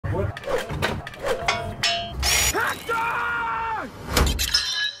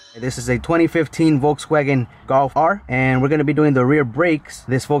This is a 2015 Volkswagen Golf R, and we're going to be doing the rear brakes.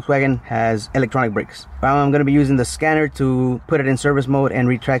 This Volkswagen has electronic brakes. I'm going to be using the scanner to put it in service mode and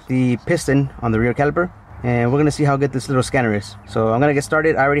retract the piston on the rear caliper. And we're going to see how good this little scanner is. So I'm going to get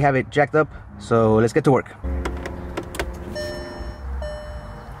started. I already have it jacked up, so let's get to work.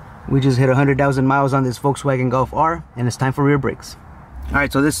 We just hit 100,000 miles on this Volkswagen Golf R, and it's time for rear brakes.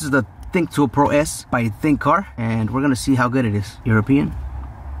 Alright, so this is the ThinkTool ProS by ThinkCar, and we're going to see how good it is. European.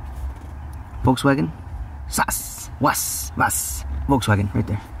 Volkswagen, Sas, Was, Volkswagen, right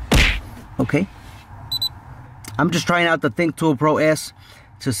there. Okay. I'm just trying out the ThinkTool ProS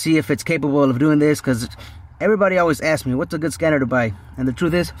to see if it's capable of doing this, because everybody always asks me, what's a good scanner to buy? And the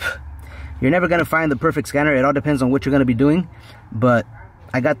truth is, you're never going to find the perfect scanner. It all depends on what you're going to be doing. But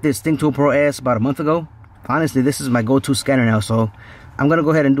I got this ThinkTool ProS about a month ago. Honestly, this is my go-to scanner now, so I'm going to go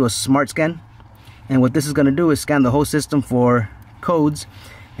ahead and do a smart scan. And what this is going to do is scan the whole system for codes,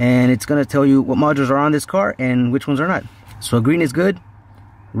 and it's going to tell you what modules are on this car and which ones are not. So green is good,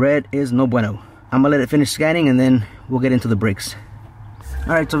 red is no bueno. I'm going to let it finish scanning, and then we'll get into the brakes.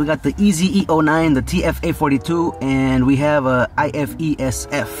 Alright, so we got the EZE09, the TFA42, and we have a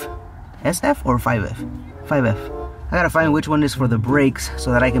IFESF. SF or 5F? 5F. I gotta find which one is for the brakes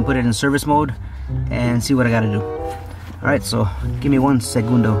so that I can put it in service mode and see what I gotta do. Alright, so give me 1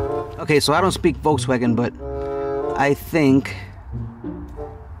 segundo. Okay, so I don't speak Volkswagen, but I think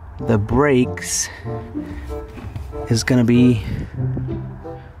the brakes is gonna be,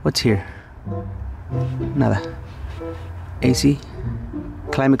 what's here? Nada. AC,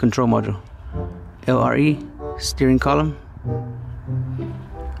 climate control module, LRE, steering column,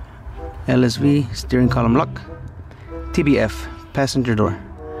 LSV, steering column lock, TBF, passenger door,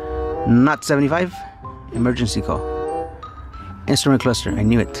 not 75, emergency call, instrument cluster, I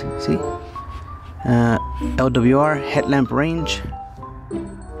knew it, see, LWR, headlamp range,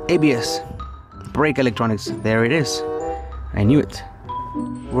 ABS, brake electronics, there it is, I knew it.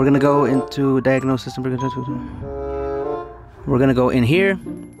 We're gonna go into diagnose system. We're gonna go in here,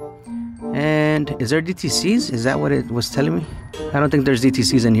 and is there DTCs? Is that what it was telling me? I don't think there's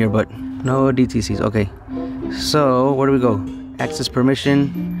DTCs in here, but no DTCs. Okay, so where do we go? Access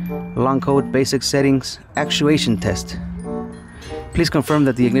permission, long code, basic settings, actuation test. Please confirm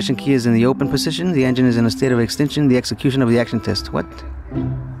that the ignition key is in the open position. The engine is in a state of extension. The execution of the action test. What?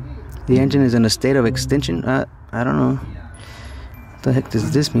 The engine is in a state of extension? I don't know. What the heck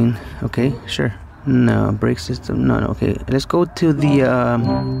does this mean? Okay, sure. No, brake system. No, okay. Let's go to the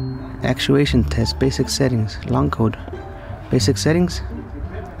actuation test. Basic settings. Long code. Basic settings.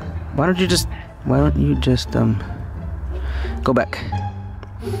 Why don't you just go back?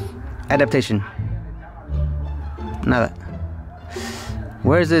 Adaptation. Nada.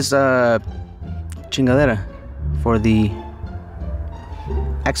 Where's this chingadera for the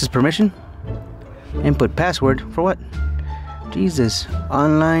access permission? Input password for what? Jesus.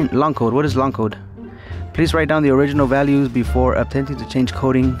 Online long code. What is long code? Please write down the original values before attempting to change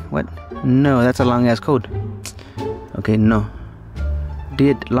coding. What? No, that's a long ass code. Okay, no.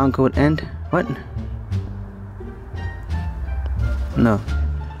 Did long code end? What? No.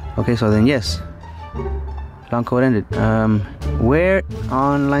 Okay, so then yes. Long code ended. Where?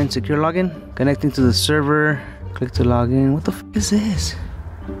 Online secure login? Connecting to the server. Click to log in. What the f is this?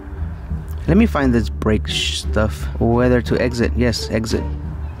 Let me find this brake stuff. Whether to exit. Yes, exit.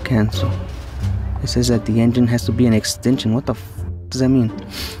 Cancel. It says that the engine has to be an extension. What the f does that mean?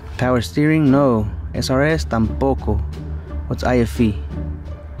 Power steering? No. SRS? Tampoco. What's IFE?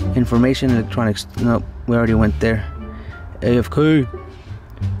 Information electronics? Nope. We already went there. AFK.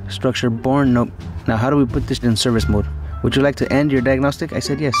 Structure born? Nope. Now how do we put this in service mode? Would you like to end your diagnostic? I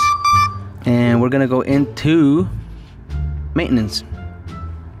said yes. And we're gonna go into maintenance.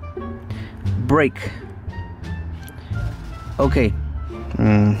 Brake. Okay.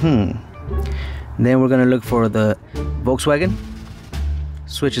 Then we're gonna look for the Volkswagen.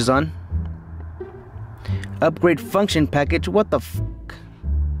 Switch is on. Upgrade function package. What the f?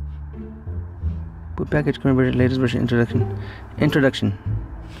 Boot package converted latest version introduction.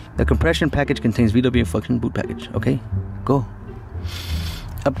 The compression package contains VW function boot package. Okay, go.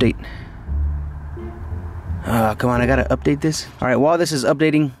 Update. Come on, I gotta update this. All right, while this is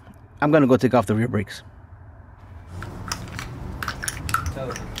updating, I'm gonna go take off the rear brakes.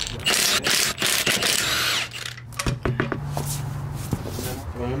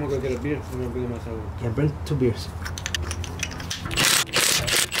 I'm gonna go get a beer. I'm gonna bring myself. Yeah, bring 2 beers.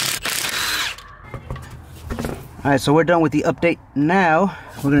 Alright, so we're done with the update. Now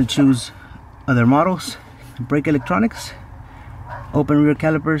we're going to choose other models. Brake electronics, open rear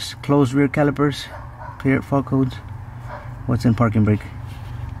calipers, closed rear calipers, clear fault codes. What's in parking brake?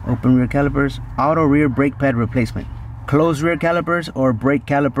 Open rear calipers. Auto rear brake pad replacement. Close rear calipers or brake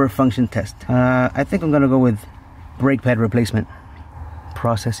caliper function test. I think I'm gonna go with brake pad replacement.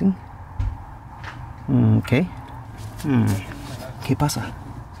 Processing. Okay. ¿Qué pasa?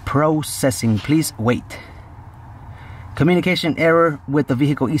 Processing. Please wait. Communication error with the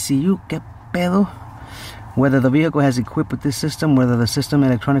vehicle ECU. ¿Qué pedo? Whether the vehicle has equipped with this system, whether the system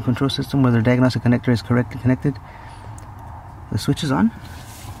electronic control system, whether diagnostic connector is correctly connected. The switch is on?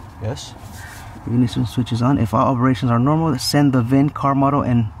 Yes. Ignition switch is on. If all operations are normal, send the VIN, car model,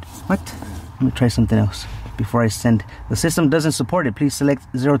 and what? Let me try something else before I send. The system doesn't support it. Please select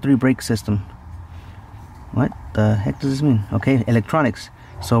 03 brake system. What the heck does this mean? Okay, electronics.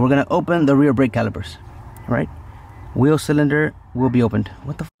 So we're gonna open the rear brake calipers, right? Wheel cylinder will be opened.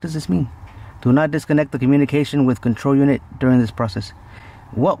 What the f does this mean? Do not disconnect the communication with control unit during this process.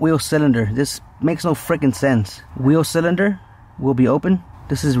 What wheel cylinder? This makes no freaking sense. Wheel cylinder will be open.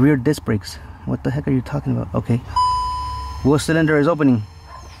 This is rear disc brakes. What the heck are you talking about? Okay. Wheel cylinder is opening.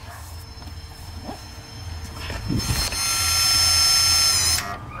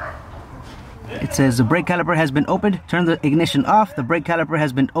 It says the brake caliper has been opened. Turn the ignition off. The brake caliper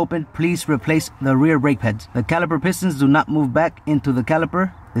has been opened. Please replace the rear brake pads. The caliper pistons do not move back into the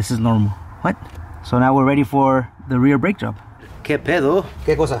caliper. This is normal. What? So now we're ready for the rear brake job. ¿Qué pedo?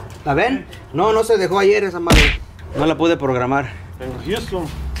 ¿Qué cosa? ¿La ven? No, no se dejó ayer esa madre. No la pude programar. En Houston.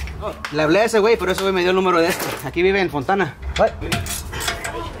 Le hablé a ese güey, pero ese güey me dio el número de este. Aquí vive en Fontana. What?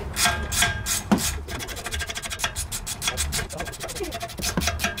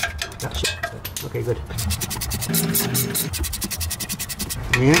 Okay, good.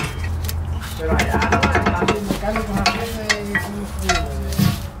 Yeah. Pero allá los mecánicos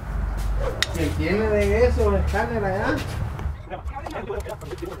 ¿quién tiene de eso, el escáner allá?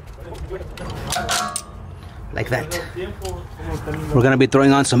 Like that. We're gonna be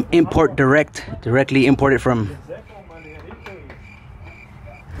throwing on some import directly imported from.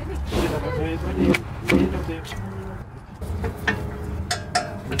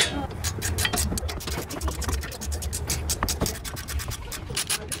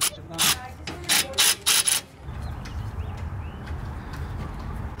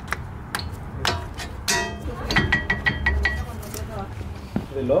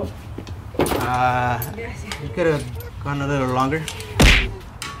 Low? You could have gone a little longer.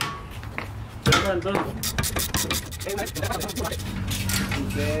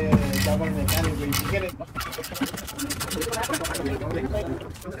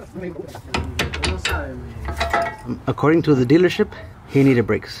 According to the dealership, he needed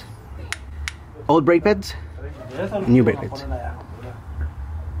brakes. Old brake pads, new brake pads.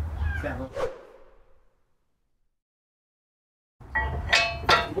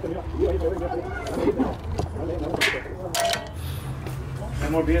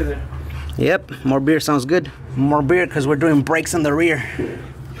 More beer there. Yep, more beer sounds good. More beer because we're doing brakes in the rear.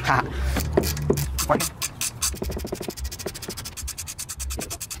 Ha.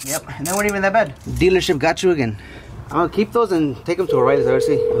 Yep, and they weren't even that bad. Dealership got you again. I'm gonna keep those and take them to a ride. A ver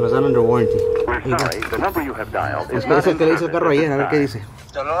si los dan under warranty. We're sorry, the number you have dialed is Es el que le hizo el carro ayer, a ver qué dice.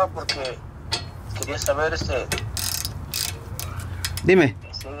 Te hablaba porque quería saber Dime.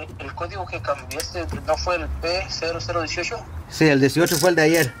 el código que cambiaste, ¿no fue el P0018? Sí, el 18 fue el de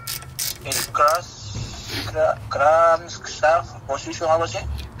ayer. El Camshaft Position, algo así.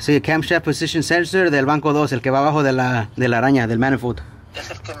 Sí, Camshaft Position Sensor del banco 2, el que va abajo de la araña, del manifold. Es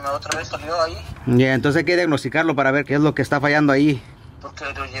el que otra vez salió ahí. Ya, entonces hay que diagnosticarlo para ver qué es lo que está fallando ahí. Porque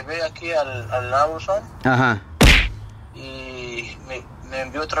lo llevé aquí al Amazon. Ajá. Y me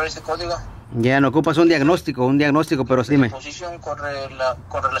envió otra vez el código. Ya, no ocupas un diagnóstico, pero dime. Posición con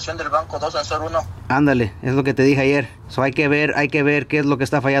relación del banco 2 sensor 1. Ándale, es lo que te dije ayer. So hay que ver qué es lo que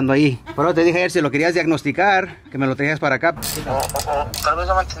está fallando ahí. Pero te dije ayer, si lo querías diagnosticar, que me lo trajeras para acá. O tal vez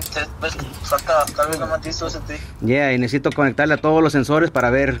no falta, tal vez no me dice eso. Ya, y necesito conectarle a todos los sensores para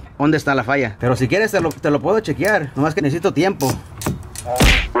ver dónde está la falla. Pero si quieres te lo puedo chequear, nomás que necesito tiempo.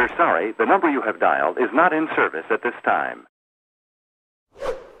 We're sorry, the number you have dialed is not in service at this time.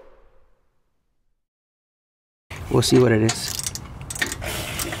 We'll see what it is.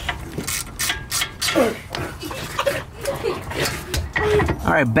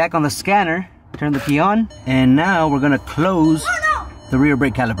 All right, back on the scanner. Turn the key on, and now we're gonna close the rear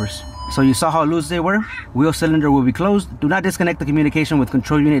brake calipers. So you saw how loose they were? Wheel cylinder will be closed. Do not disconnect the communication with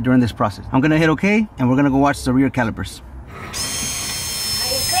control unit during this process. I'm gonna hit OK, and we're gonna go watch the rear calipers.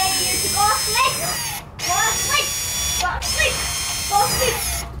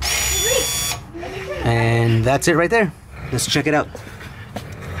 And that's it right there. Let's check it out.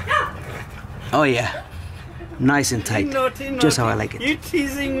 Oh yeah. Nice and tight. Naughty, Just how I like it. You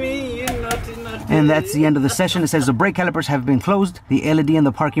teasing me, you naughty, naughty. And that's the end of the session. It says the brake calipers have been closed. The LED in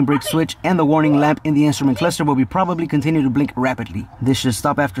the parking brake switch and the warning lamp in the instrument cluster will be probably continue to blink rapidly. This should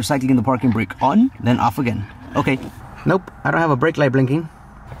stop after cycling the parking brake on, then off again. Okay. Nope, I don't have a brake light blinking.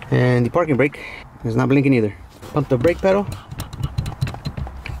 And the parking brake is not blinking either. Pump the brake pedal.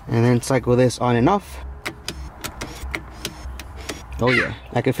 And then cycle this on and off. Oh yeah,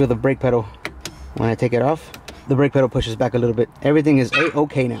 I can feel the brake pedal when I take it off. The brake pedal pushes back a little bit. Everything is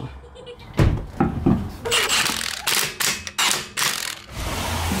A-okay now.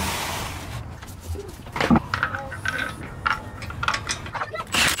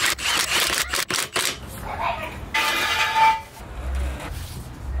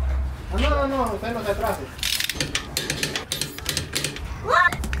 No, usted no se atrase.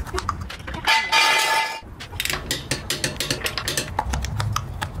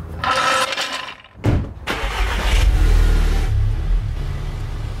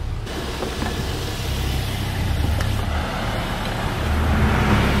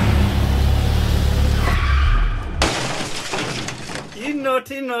 You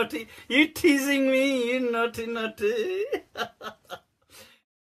naughty, naughty. You teasing me, you naughty, naughty.